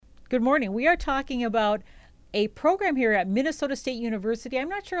Good morning. We are talking about a program here at Minnesota State University. I'm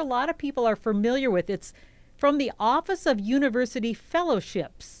not sure a lot of people are familiar with. It's from the Office of University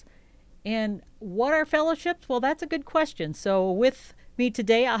Fellowships. And what are fellowships? Well, that's a good question. So with me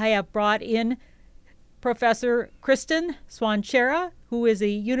today, I have brought in Professor Kristen Swanchera, who is a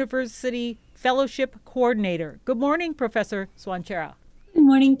University Fellowship Coordinator. Good morning, Professor Swanchera. Good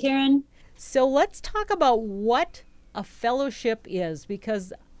morning, Karen. So let's talk about what a fellowship is,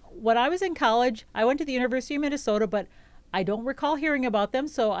 because when I was in college, I went to the University of Minnesota, but I don't recall hearing about them,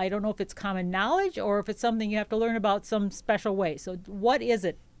 so I don't know if it's common knowledge or if it's something you have to learn about some special way. So what is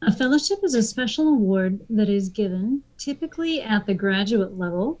it? A fellowship is a special award that is given typically at the graduate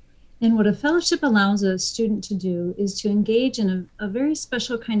level. And what a fellowship allows a student to do is to engage in a very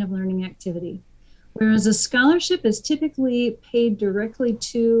special kind of learning activity. Whereas a scholarship is typically paid directly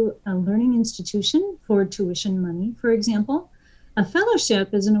to a learning institution for tuition money, for example, a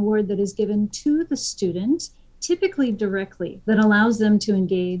fellowship is an award that is given to the student, typically directly, that allows them to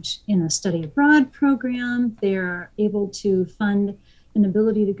engage in a study abroad program. They're able to fund an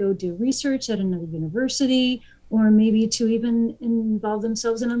ability to go do research at another university, or maybe to even involve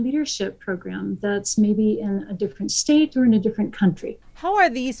themselves in a leadership program that's maybe in a different state or in a different country. How are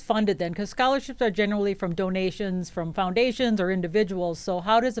these funded then? Because scholarships are generally from donations from foundations or individuals. So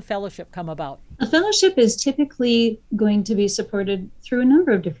how does a fellowship come about? A fellowship is typically going to be supported through a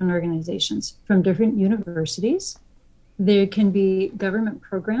number of different organizations from different universities. There can be government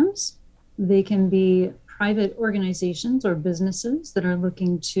programs. They can be private organizations or businesses that are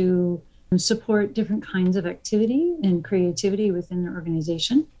looking to support different kinds of activity and creativity within their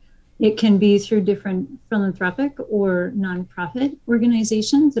organization. It can be through different philanthropic or nonprofit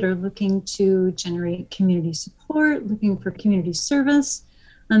organizations that are looking to generate community support, looking for community service.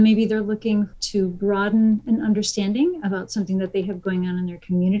 Maybe they're looking to broaden an understanding about something that they have going on in their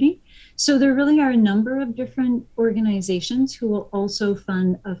community. So there really are a number of different organizations who will also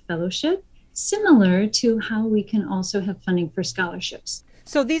fund a fellowship, similar to how we can also have funding for scholarships.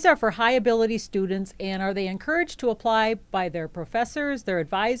 So these are for high ability students, and are they encouraged to apply by their professors, their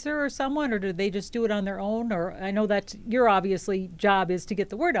advisor, or someone, or do they just do it on their own? Or I know that your obviously job is to get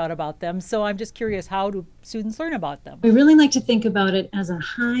the word out about them, so I'm just curious, how do students learn about them? We really like to think about it as a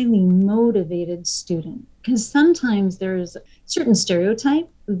highly motivated student, because sometimes there's a certain stereotype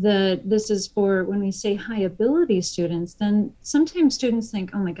that this is for, when we say high ability students, then sometimes students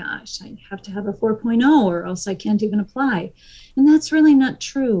think, oh my gosh, I have to have a 4.0 or else I can't even apply. And that's really not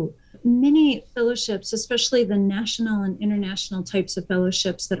true. Many fellowships, especially the national and international types of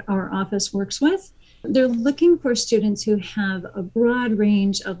fellowships that our office works with, they're looking for students who have a broad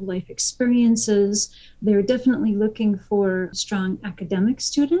range of life experiences. They're definitely looking for strong academic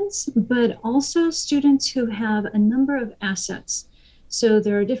students, but also students who have a number of assets. So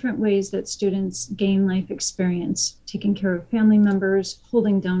there are different ways that students gain life experience: taking care of family members,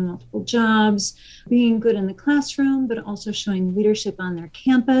 holding down multiple jobs, being good in the classroom, but also showing leadership on their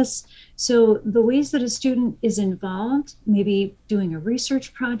campus. So the ways that a student is involved, maybe doing a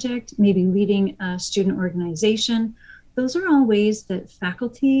research project, maybe leading a student organization, those are all ways that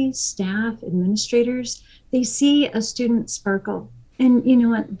faculty, staff, administrators, they see a student sparkle. And you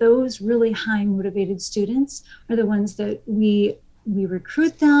know what? Those really high motivated students are the ones that we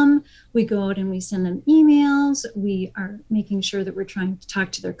recruit them, we go out and we send them emails, we are making sure that we're trying to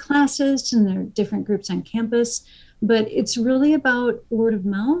talk to their classes and their different groups on campus. But it's really about word of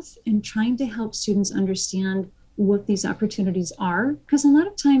mouth and trying to help students understand what these opportunities are, because a lot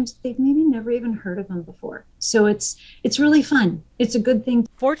of times they've maybe never even heard of them before. So it's really fun. It's a good thing.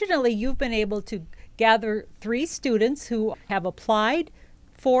 Fortunately, you've been able to gather 3 students who have applied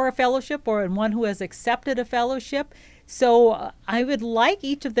for a fellowship and one who has accepted a fellowship. So I would like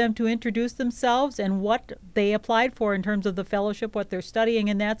each of them to introduce themselves and what they applied for in terms of the fellowship, what they're studying,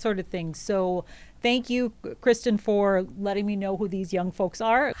 and that sort of thing. So thank you, Kristen, for letting me know who these young folks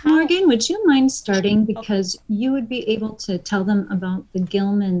are. Morgan, would you mind starting? Because you would be able to tell them about the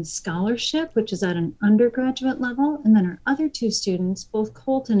Gilman Scholarship, which is at an undergraduate level. And then our other 2 students, both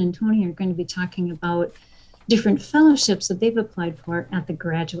Colton and Tony, are going to be talking about different fellowships that they've applied for at the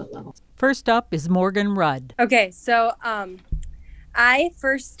graduate level. First up is Morgan Rudd. Okay, so I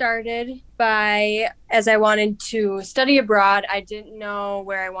first started as I wanted to study abroad. I didn't know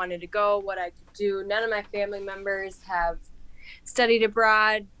where I wanted to go, what I could do. None of my family members have studied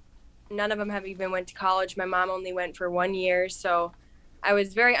abroad. None of them have even went to college. My mom only went for 1 year, so I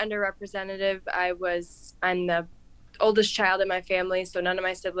was very underrepresented. I'm the oldest child in my family, so none of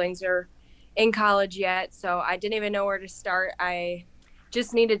my siblings are in college yet, so I didn't even know where to start. I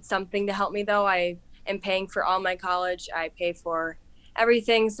just needed something to help me, though. I am paying for all my college. I pay for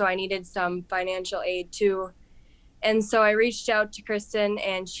everything. So I needed some financial aid too. And so I reached out to Kristen,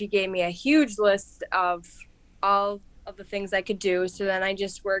 and she gave me a huge list of all of the things I could do. So then I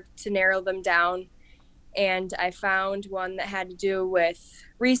just worked to narrow them down. And I found one that had to do with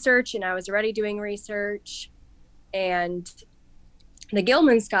research, and I was already doing research, and the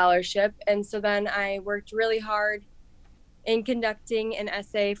Gilman Scholarship. And so then I worked really hard in conducting an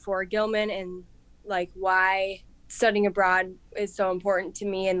essay for Gilman, and like why studying abroad is so important to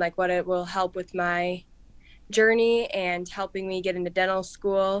me, and like what it will help with my journey and helping me get into dental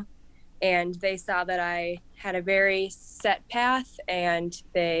school. And they saw that I had a very set path, and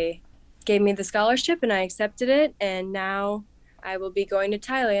they gave me the scholarship, and I accepted it. And now I will be going to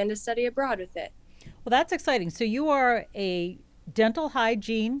Thailand to study abroad with it. Well, that's exciting. So you are a dental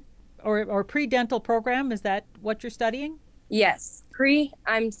hygiene or pre-dental program. Is that what you're studying? Yes.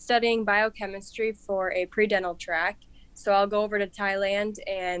 I'm studying biochemistry for a pre-dental track. So I'll go over to Thailand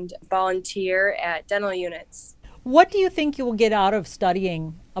and volunteer at dental units. What do you think you will get out of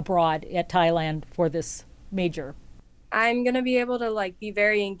studying abroad at Thailand for this major? I'm going to be able to like be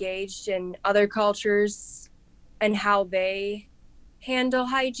very engaged in other cultures and how they handle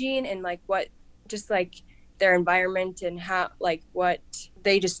hygiene, and like what just like their environment, and how like what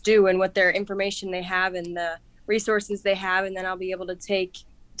they just do, and what their information they have and the resources they have. And then I'll be able to take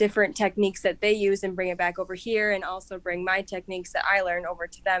different techniques that they use and bring it back over here, and also bring my techniques that I learn over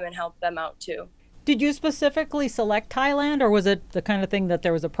to them and help them out too. Did you specifically select Thailand, or was it the kind of thing that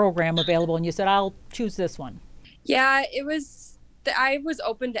there was a program available and you said, I'll choose this one? Yeah, I was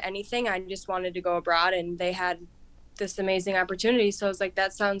open to anything. I just wanted to go abroad, and they had this amazing opportunity. So I was like,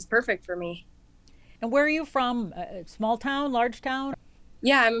 that sounds perfect for me. And where are you from? Small town, large town?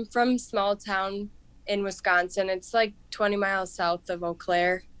 Yeah, I'm from small town in Wisconsin. It's like 20 miles south of Eau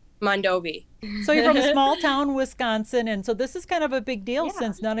Claire, Mondovi. So you're from a small town, Wisconsin, and so this is kind of a big deal, Yeah.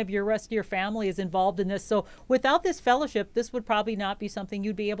 since none of your rest of your family is involved in this. So without this fellowship, this would probably not be something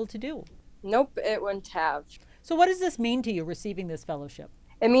you'd be able to do. Nope, it wouldn't have. So what does this mean to you, receiving this fellowship?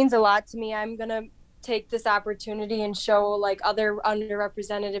 It means a lot to me. I'm going to take this opportunity and show like other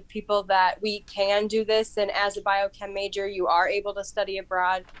underrepresented people that we can do this. And as a biochem major, you are able to study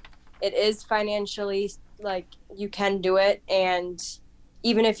abroad. It is financially like you can do it. And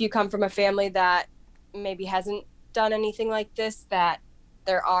even if you come from a family that maybe hasn't done anything like this, that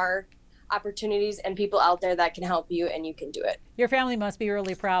there are opportunities and people out there that can help you, and you can do it. Your family must be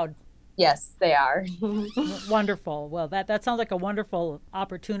really proud. Yes, they are. Wonderful. Well, that sounds like a wonderful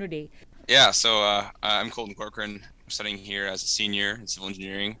opportunity. Yeah, so I'm Colton Corcoran. I'm studying here as a senior in civil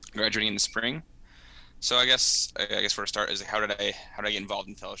engineering, graduating in the spring. So I guess where to start is how did I get involved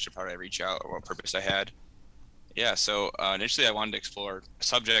in fellowship? How did I reach out, or what purpose I had? Yeah, so initially I wanted to explore a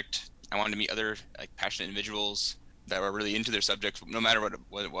subject. I wanted to meet other like passionate individuals that were really into their subject, no matter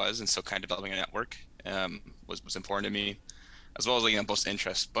what it was. And so kind of developing a network was important to me, as well as like,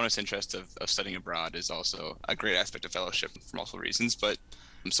 bonus interest of studying abroad is also a great aspect of fellowship for multiple reasons. But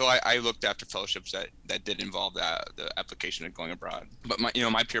so I looked after fellowships that did involve the application of going abroad. But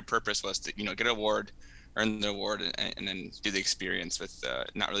my pure purpose was to get an award, earn the award, and then do the experience with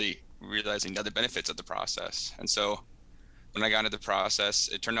not really realizing the other benefits of the process. And so when I got into the process,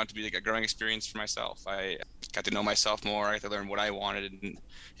 it turned out to be like a growing experience for myself. I got to know myself more. I got to learn what I wanted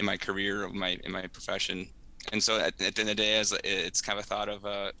in my career, in my profession. And so at the end of the day, it's kind of a thought of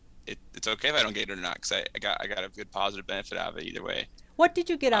it's okay if I don't get it or not, because I got a good positive benefit out of it either way. What did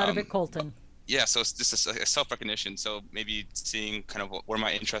you get out of it, Colton? Yeah, so it's just a self-recognition. So maybe seeing kind of where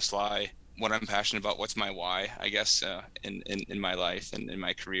my interests lie, what I'm passionate about, what's my why, I guess, in my life and in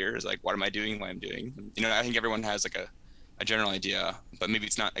my career is like, what am I doing, what I'm doing? I think everyone has like a general idea, but maybe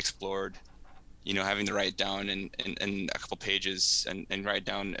it's not explored. Having to write down in a couple pages and write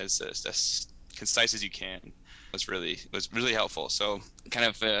down as concise as you can was really helpful. So kind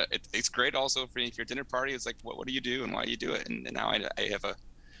of it's great also for if you're dinner party. It's like what do you do and why do you do it? And now I have a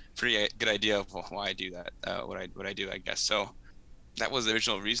pretty good idea of why I do that, what I do, I guess. So that was the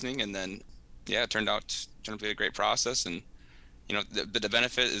original reasoning, and then it turned out to be a great process. And the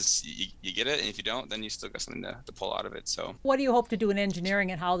benefit is you get it, and if you don't, then you still got something to pull out of it. So what do you hope to do in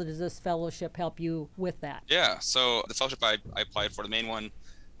engineering, and how does this fellowship help you with that? Yeah, so the fellowship I applied for, the main one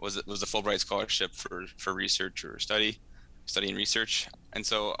was the Fulbright scholarship for research or studying research. And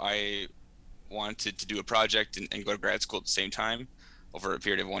so I wanted to do a project and go to grad school at the same time over a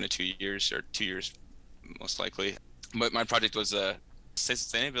period of 1 to 2 years, or 2 years most likely. But my project was a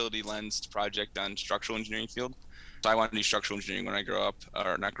sustainability lensed project on structural engineering field. So I want to do structural engineering when I grow up,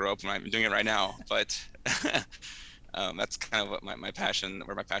 or not grow up, when I'm doing it right now. But that's kind of what my passion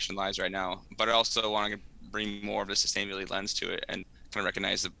lies right now. But I also want to bring more of the sustainability lens to it, and kind of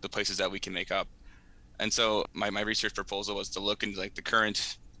recognize the places that we can make up. And so my research proposal was to look into like the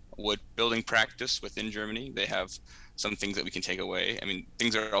current wood building practice within Germany. They have some things that we can take away. I mean,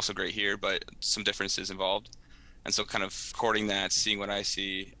 things are also great here, but some differences involved. And so kind of recording that, seeing what I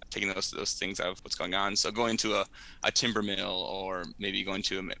see, taking those things out of what's going on. So going to a timber mill, or maybe going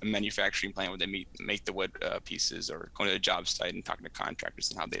to a manufacturing plant where they make the wood pieces, or going to a job site and talking to contractors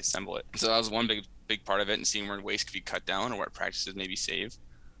and how they assemble it. So that was one big part of it, and seeing where waste could be cut down or what practices maybe save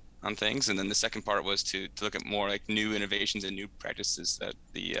on things. And then the second part was to look at more like new innovations and new practices that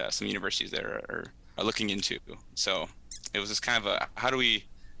the some universities there are looking into. So it was just kind of a how do we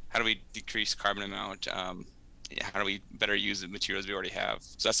decrease carbon amount? How do we better use the materials we already have?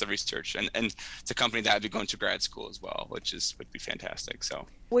 So that's the research, and it's a company that would be going to grad school as well, would be fantastic. So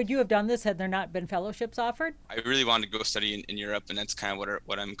would you have done this had there not been fellowships offered? I really wanted to go study in Europe, and that's kind of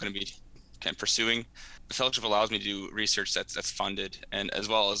what I'm going to be kind of pursuing. The fellowship allows me to do research that's funded, and as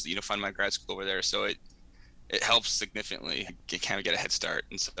well as fund my grad school over there. So it helps significantly kind of get a head start.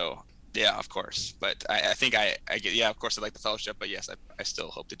 And so yeah, of course. But I think I get, yeah, of course I like the fellowship, but yes, I still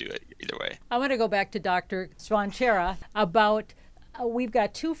hope to do it either way. I want to go back to Dr. Swanchera about, we've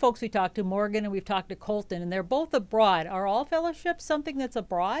got two folks we talked to, Morgan and we've talked to Colton, and they're both abroad. Are all fellowships something that's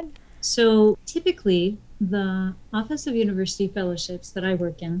abroad? So typically the Office of University Fellowships that I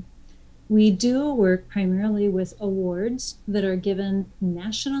work in, we do work primarily with awards that are given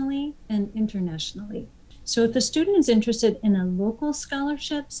nationally and internationally. So if a student is interested in a local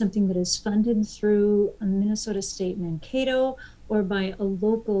scholarship, something that is funded through a Minnesota State Mankato or by a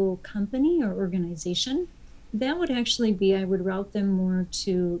local company or organization, that would actually be, I would route them more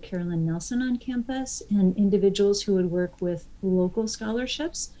to Carolyn Nelson on campus and individuals who would work with local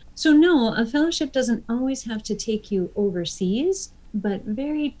scholarships. So no, a fellowship doesn't always have to take you overseas, but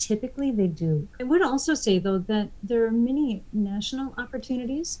very typically they do. I would also say though that there are many national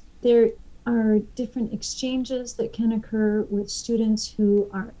opportunities. There are different exchanges that can occur with students who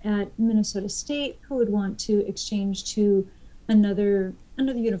are at Minnesota State who would want to exchange to another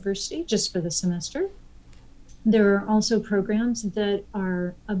university just for the semester. There are also programs that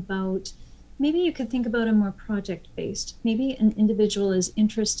are about, maybe you could think about a more project-based. Maybe an individual is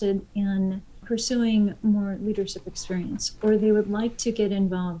interested in pursuing more leadership experience, or they would like to get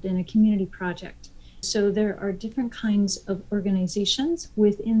involved in a community project. So there are different kinds of organizations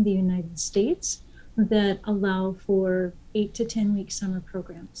within the United States that allow for 8 to 10 week summer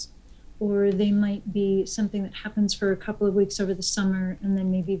programs. Or they might be something that happens for a couple of weeks over the summer, and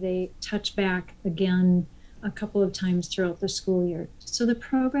then maybe they touch back again a couple of times throughout the school year. So the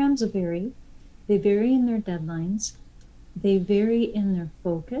programs vary. They vary in their deadlines. They vary in their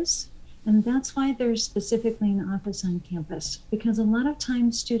focus. And that's why there's specifically an office on campus, because a lot of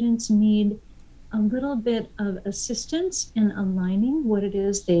times students need a little bit of assistance in aligning what it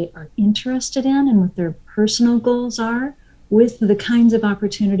is they are interested in and what their personal goals are with the kinds of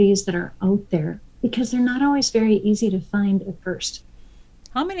opportunities that are out there, because they're not always very easy to find at first.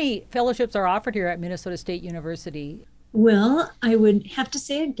 How many fellowships are offered here at Minnesota State University? Well, I would have to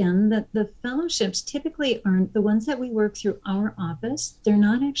say again that the fellowships typically aren't the ones that we work through our office. They're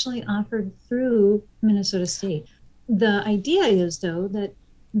not actually offered through Minnesota State. The idea is, though, that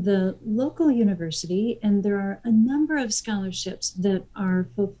the local university, and there are a number of scholarships that are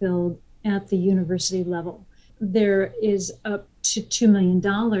fulfilled at the university level. There is up to $2 million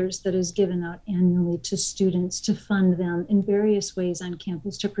that is given out annually to students to fund them in various ways on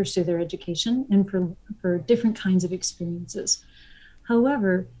campus to pursue their education and for different kinds of experiences.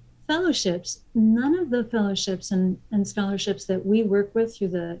 However, fellowships, none of the fellowships and scholarships that we work with through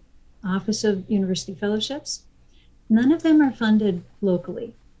the Office of University Fellowships, none of them are funded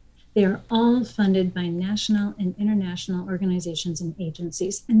locally. They are all funded by national and international organizations and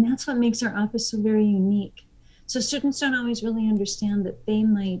agencies. And that's what makes our office so very unique. So students don't always really understand that they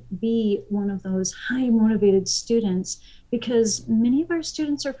might be one of those high motivated students, because many of our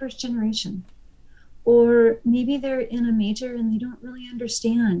students are first generation, or maybe they're in a major and they don't really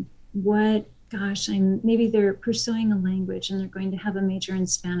understand maybe they're pursuing a language and they're going to have a major in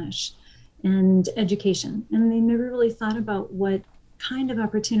Spanish and education. And they never really thought about what kind of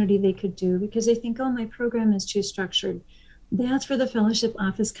opportunity they could do, because they think, oh, my program is too structured. That's where the fellowship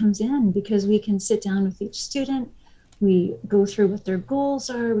office comes in, because we can sit down with each student, we go through what their goals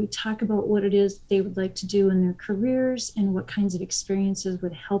are, we talk about what it is they would like to do in their careers and what kinds of experiences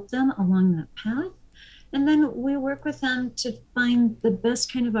would help them along that path. And then we work with them to find the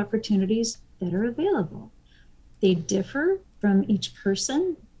best kind of opportunities that are available. They differ from each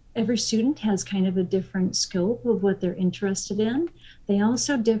person. every student has kind of a different scope of what they're interested in. They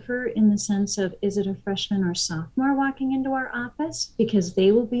also differ in the sense of, is it a freshman or sophomore walking into our office? Because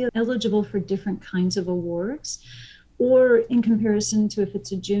they will be eligible for different kinds of awards, or in comparison to if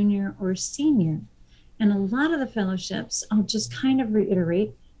it's a junior or senior. And a lot of the fellowships, I'll just kind of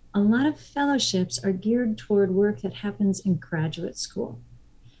reiterate, a lot of fellowships are geared toward work that happens in graduate school.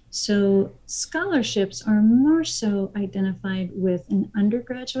 So scholarships are more so identified with an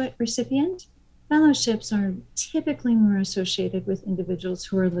undergraduate recipient. Fellowships are typically more associated with individuals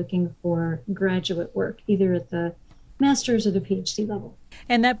who are looking for graduate work, either at the master's or the PhD level.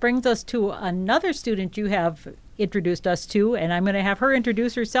 And that brings us to another student you have introduced us to, and I'm going to have her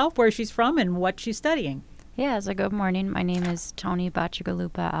introduce herself, where she's from and what she's studying. Yeah, so good morning. My name is Tony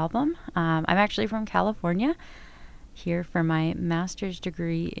Bachagalupa Album. I'm actually from California, here for my master's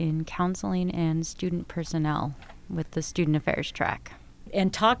degree in counseling and student personnel with the student affairs track.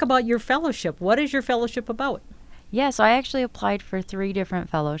 And talk about your fellowship. What is your fellowship about? Yeah, so I actually applied for 3 different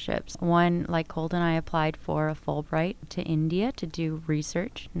fellowships. One, like Colton, I applied for a Fulbright to India to do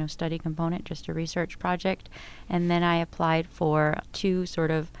research, no study component, just a research project. And then I applied for 2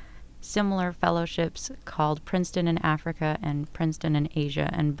 sort of similar fellowships called Princeton in Africa and Princeton in Asia.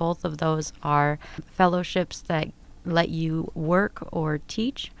 And both of those are fellowships that let you work or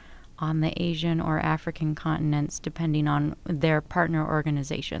teach on the Asian or African continents, depending on their partner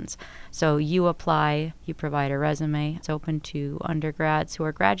organizations. So you apply, you provide a resume. It's open to undergrads who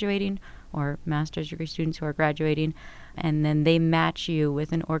are graduating or master's degree students who are graduating, and then they match you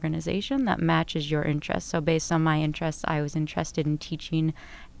with an organization that matches your interests. So based on my interests, I was interested in teaching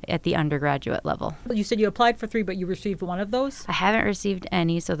at the undergraduate level. You said you applied for 3, but you received one of those? I haven't received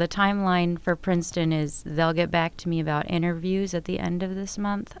any, so the timeline for Princeton is they'll get back to me about interviews at the end of this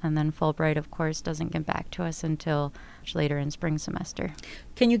month, and then Fulbright, of course, doesn't get back to us until later in spring semester.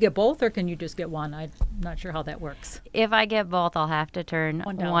 Can you get both, or can you just get one? I'm not sure how that works. If I get both, I'll have to turn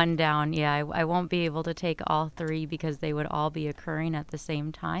one down. Yeah, I won't be able to take all 3 because they would all be occurring at the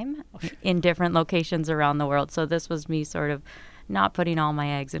same time in different locations around the world. So this was me sort of not putting all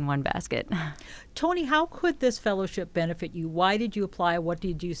my eggs in one basket. Tony, how could this fellowship benefit you? Why did you apply? What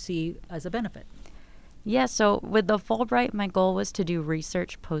did you see as a benefit? Yeah, so with the Fulbright, my goal was to do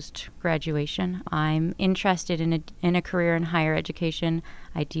research post-graduation. I'm interested in a career in higher education,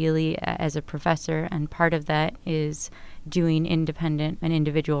 ideally as a professor, and part of that is doing independent and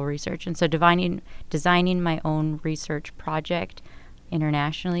individual research. And so designing my own research project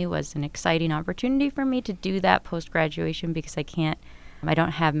internationally was an exciting opportunity for me to do that post-graduation because I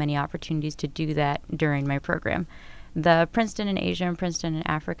don't have many opportunities to do that during my program. The Princeton in Asia and Princeton in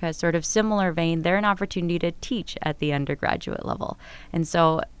Africa is sort of similar vein. They're an opportunity to teach at the undergraduate level. And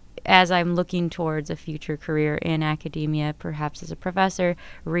so as I'm looking towards a future career in academia, perhaps as a professor,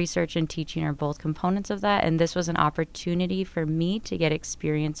 research and teaching are both components of that. And this was an opportunity for me to get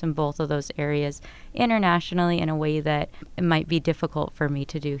experience in both of those areas internationally in a way that it might be difficult for me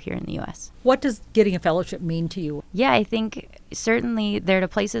to do here in the U.S. What does getting a fellowship mean to you? Yeah, I think certainly there are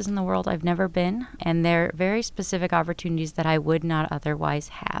places in the world I've never been, and they're very specific opportunities that I would not otherwise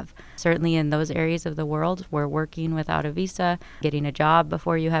have. Certainly in those areas of the world where working without a visa, getting a job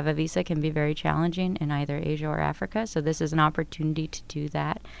before you have a visa can be very challenging in either Asia or Africa. So this is an opportunity to do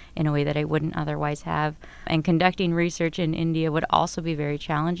that in a way that I wouldn't otherwise have. And conducting research in India would also be very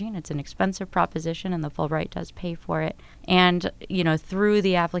challenging. It's an expensive proposition, and the Fulbright does pay for it. And, through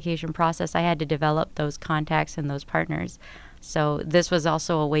the application process, I had to develop those contacts and those partners. So this was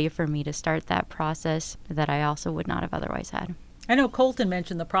also a way for me to start that process that I also would not have otherwise had. I know Colton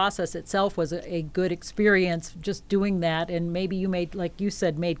mentioned the process itself was a good experience just doing that, and maybe you made, like you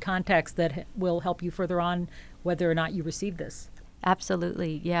said, made contacts that will help you further on whether or not you receive this.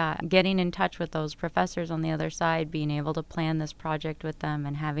 Absolutely, yeah. Getting in touch with those professors on the other side, being able to plan this project with them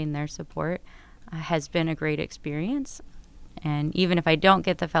and having their support has been a great experience. And even if I don't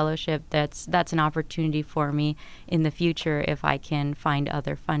get the fellowship, that's an opportunity for me in the future if I can find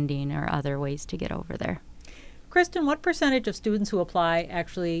other funding or other ways to get over there. Kristen, what percentage of students who apply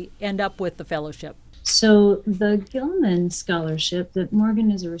actually end up with the fellowship? So the Gilman Scholarship that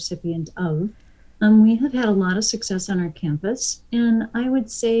Morgan is a recipient of, we have had a lot of success on our campus. And I would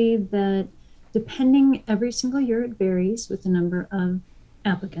say that depending every single year, it varies with the number of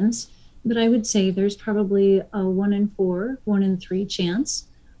applicants. But I would say there's probably a 1 in 4, 1 in 3 chance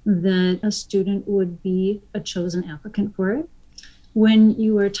that a student would be a chosen applicant for it. When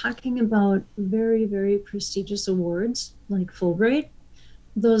you are talking about very, very prestigious awards like Fulbright,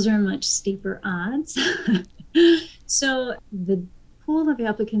 those are much steeper odds. So the pool of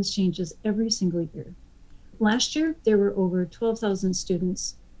applicants changes every single year. Last year, there were over 12,000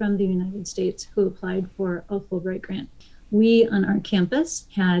 students from the United States who applied for a Fulbright grant. We on our campus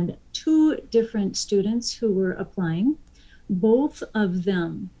had 2 different students who were applying. Both of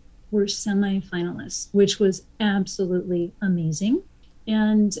them were semifinalists, which was absolutely amazing.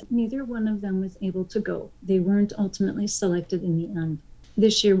 And neither one of them was able to go. They weren't ultimately selected in the end.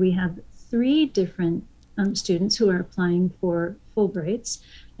 This year we have 3 different students who are applying for Fulbrights,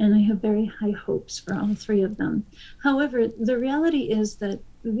 and I have very high hopes for all 3 of them. However, the reality is that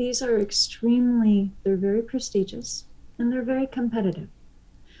these are they're very prestigious and they're very competitive.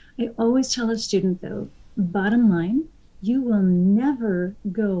 I always tell a student though, bottom line, you will never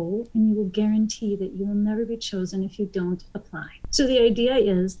go and you will guarantee that you will never be chosen if you don't apply. So the idea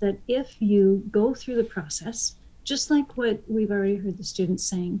is that if you go through the process, just like what we've already heard the students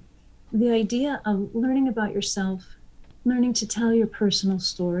saying, the idea of learning about yourself, learning to tell your personal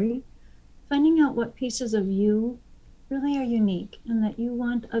story, finding out what pieces of you really are unique and that you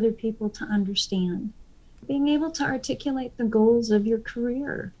want other people to understand, being able to articulate the goals of your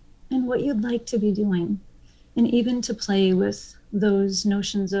career and what you'd like to be doing, and even to play with those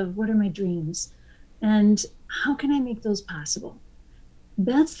notions of what are my dreams and how can I make those possible?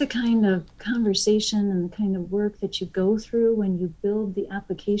 That's the kind of conversation and the kind of work that you go through when you build the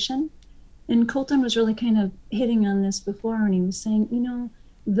application. And Colton was really kind of hitting on this before when he was saying,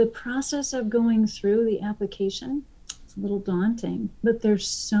 the process of going through the application, it's a little daunting, but there's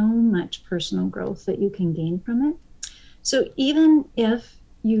so much personal growth that you can gain from it. So even if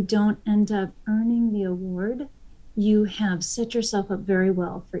you don't end up earning the award, you have set yourself up very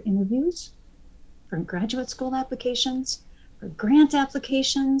well for interviews, for graduate school applications, for grant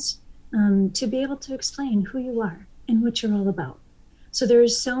applications, to be able to explain who you are and what you're all about. So there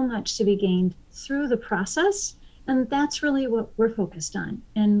is so much to be gained through the process, and that's really what we're focused on.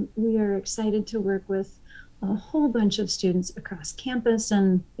 And we are excited to work with a whole bunch of students across campus,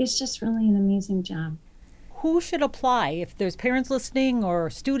 and it's just really an amazing job. Who should apply? If there's parents listening or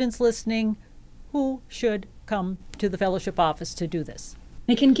students listening, who should come to the fellowship office to do this?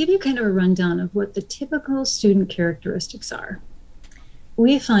 I can give you kind of a rundown of what the typical student characteristics are.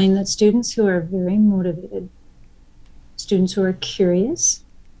 We find that students who are very motivated, students who are curious,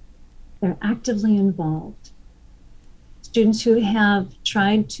 they're actively involved, students who have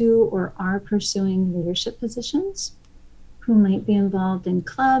tried to or are pursuing leadership positions, who might be involved in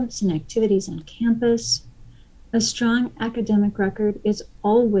clubs and activities on campus. A strong academic record is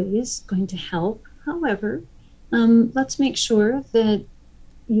always going to help. However, let's make sure that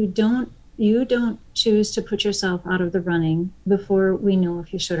you don't choose to put yourself out of the running before we know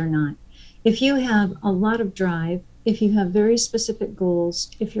if you should or not. If you have a lot of drive, if you have very specific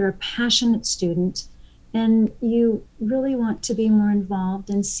goals, if you're a passionate student, and you really want to be more involved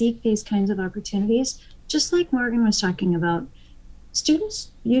and seek these kinds of opportunities, just like Morgan was talking about,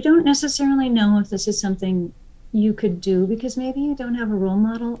 students, you don't necessarily know if this is something you could do because maybe you don't have a role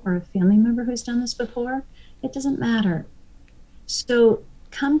model or a family member who's done this before. It doesn't matter. So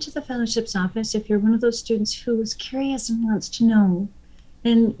come to the fellowships office if you're one of those students who is curious and wants to know,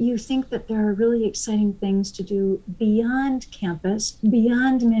 and you think that there are really exciting things to do beyond campus,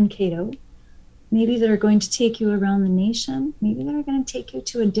 beyond Mankato, maybe that are going to take you around the nation, maybe that are going to take you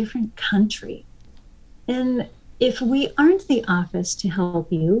to a different country. And if we aren't the office to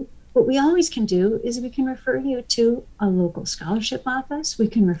help you, what we always can do is we can refer you to a local scholarship office. We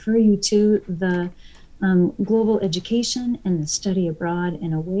can refer you to the Global Education and the Study Abroad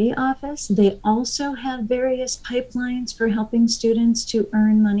and Away office. They also have various pipelines for helping students to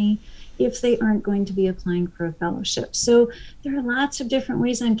earn money if they aren't going to be applying for a fellowship. So there are lots of different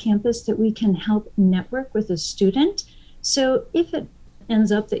ways on campus that we can help network with a student. So if it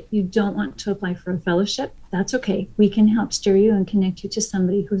ends up that you don't want to apply for a fellowship, that's okay. We can help steer you and connect you to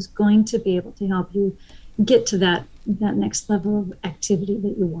somebody who's going to be able to help you get to that next level of activity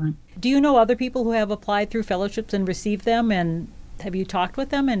that you want. Do you know other people who have applied through fellowships and received them, and have you talked with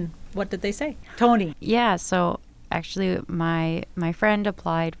them, and what did they say? Tony. Yeah, so actually my friend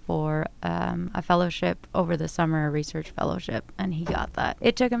applied for a fellowship over the summer, a research fellowship, and he got that.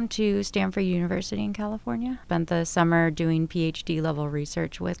 It took him to Stanford University in California. Spent the summer doing PhD level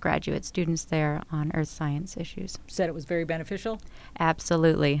research with graduate students there on earth science issues. Said it was very beneficial?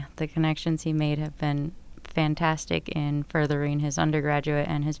 Absolutely. The connections he made have been fantastic in furthering his undergraduate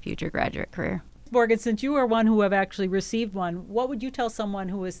and his future graduate career. Morgan, since you are one who have actually received one, what would you tell someone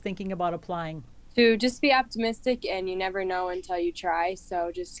who is thinking about applying? To just be optimistic, and you never know until you try. So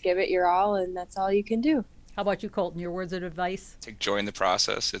just give it your all, and that's all you can do. How about you, Colton? Your words of advice? Take joy in the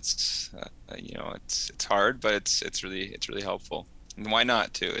process. It's it's hard, but it's really helpful. And why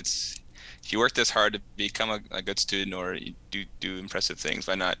not too? if you work this hard to become a good student, or you do impressive things,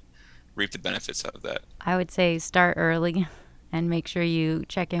 why not reap the benefits of that? I would say start early and make sure you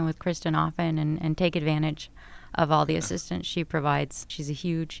check in with Kristen often and take advantage of all the assistance she provides. She's a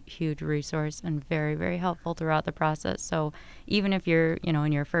huge, huge resource and very, very helpful throughout the process. So even if you're,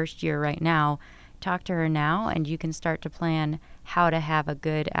 in your first year right now, talk to her now and you can start to plan how to have a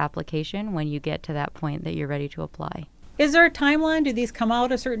good application when you get to that point that you're ready to apply. Is there a timeline? Do these come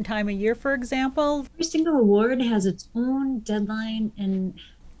out a certain time of year, for example? Every single award has its own deadline and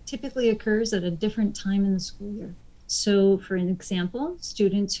typically occurs at a different time in the school year. So for an example,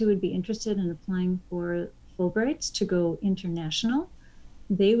 students who would be interested in applying for Fulbrights to go international,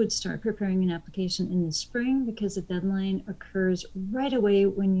 they would start preparing an application in the spring because the deadline occurs right away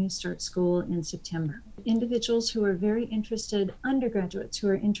when you start school in September. Individuals who are very interested, undergraduates who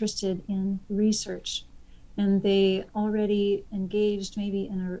are interested in research, and they already engaged maybe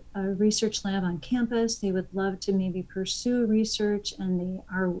in a research lab on campus, they would love to maybe pursue research and they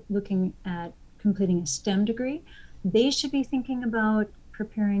are looking at completing a STEM degree, they should be thinking about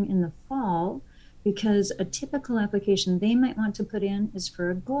preparing in the fall, because a typical application they might want to put in is for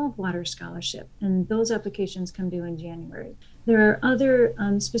a Goldwater scholarship, and those applications come due in January. There are other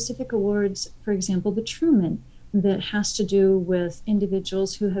specific awards, for example, the Truman, that has to do with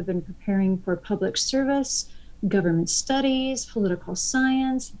individuals who have been preparing for public service, government studies, political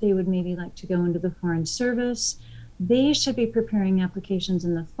science. They would maybe like to go into the foreign service. They should be preparing applications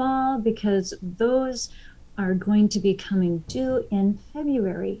in the fall because those are going to be coming due in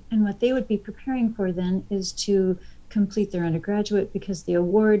February. And what they would be preparing for then is to complete their undergraduate, because the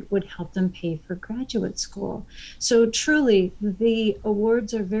award would help them pay for graduate school. So truly, the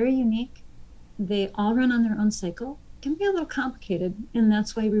awards are very unique. They all run on their own cycle. It can be a little complicated, and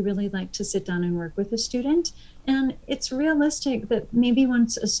that's why we really like to sit down and work with a student. And it's realistic that maybe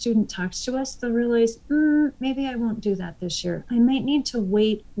once a student talks to us, they'll realize, maybe I won't do that this year. I might need to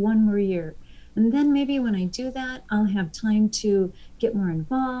wait one more year. And then maybe when I do that, I'll have time to get more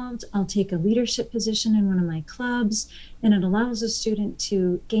involved. I'll take a leadership position in one of my clubs, and it allows a student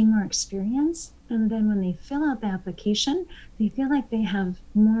to gain more experience. And then when they fill out the application, they feel like they have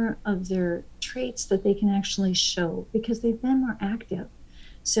more of their traits that they can actually show because they've been more active.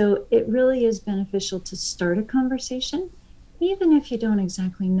 So it really is beneficial to start a conversation, even if you don't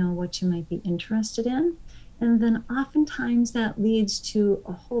exactly know what you might be interested in. And then oftentimes that leads to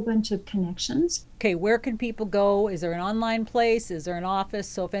a whole bunch of connections. Okay, where can people go? Is there an online place? Is there an office?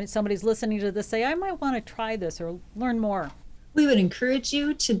 So if somebody's listening to this, say, I might want to try this or learn more. We would encourage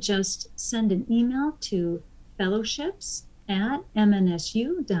you to just send an email to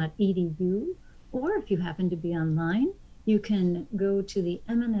fellowships@mnsu.edu, or if you happen to be online, you can go to the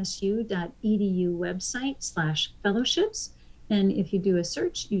MNSU.edu website /fellowships. And if you do a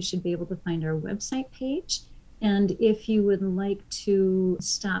search, you should be able to find our website page. And if you would like to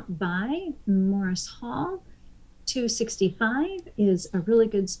stop by, Morris Hall 265 is a really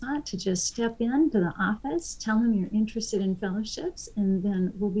good spot to just step into the office, tell them you're interested in fellowships, and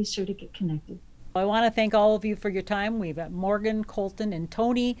then we'll be sure to get connected. I want to thank all of you for your time. We've got Morgan, Colton, and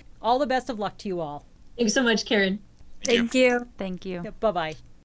Tony. All the best of luck to you all. Thanks so much, Karen. Thank you. Thank you. Bye-bye.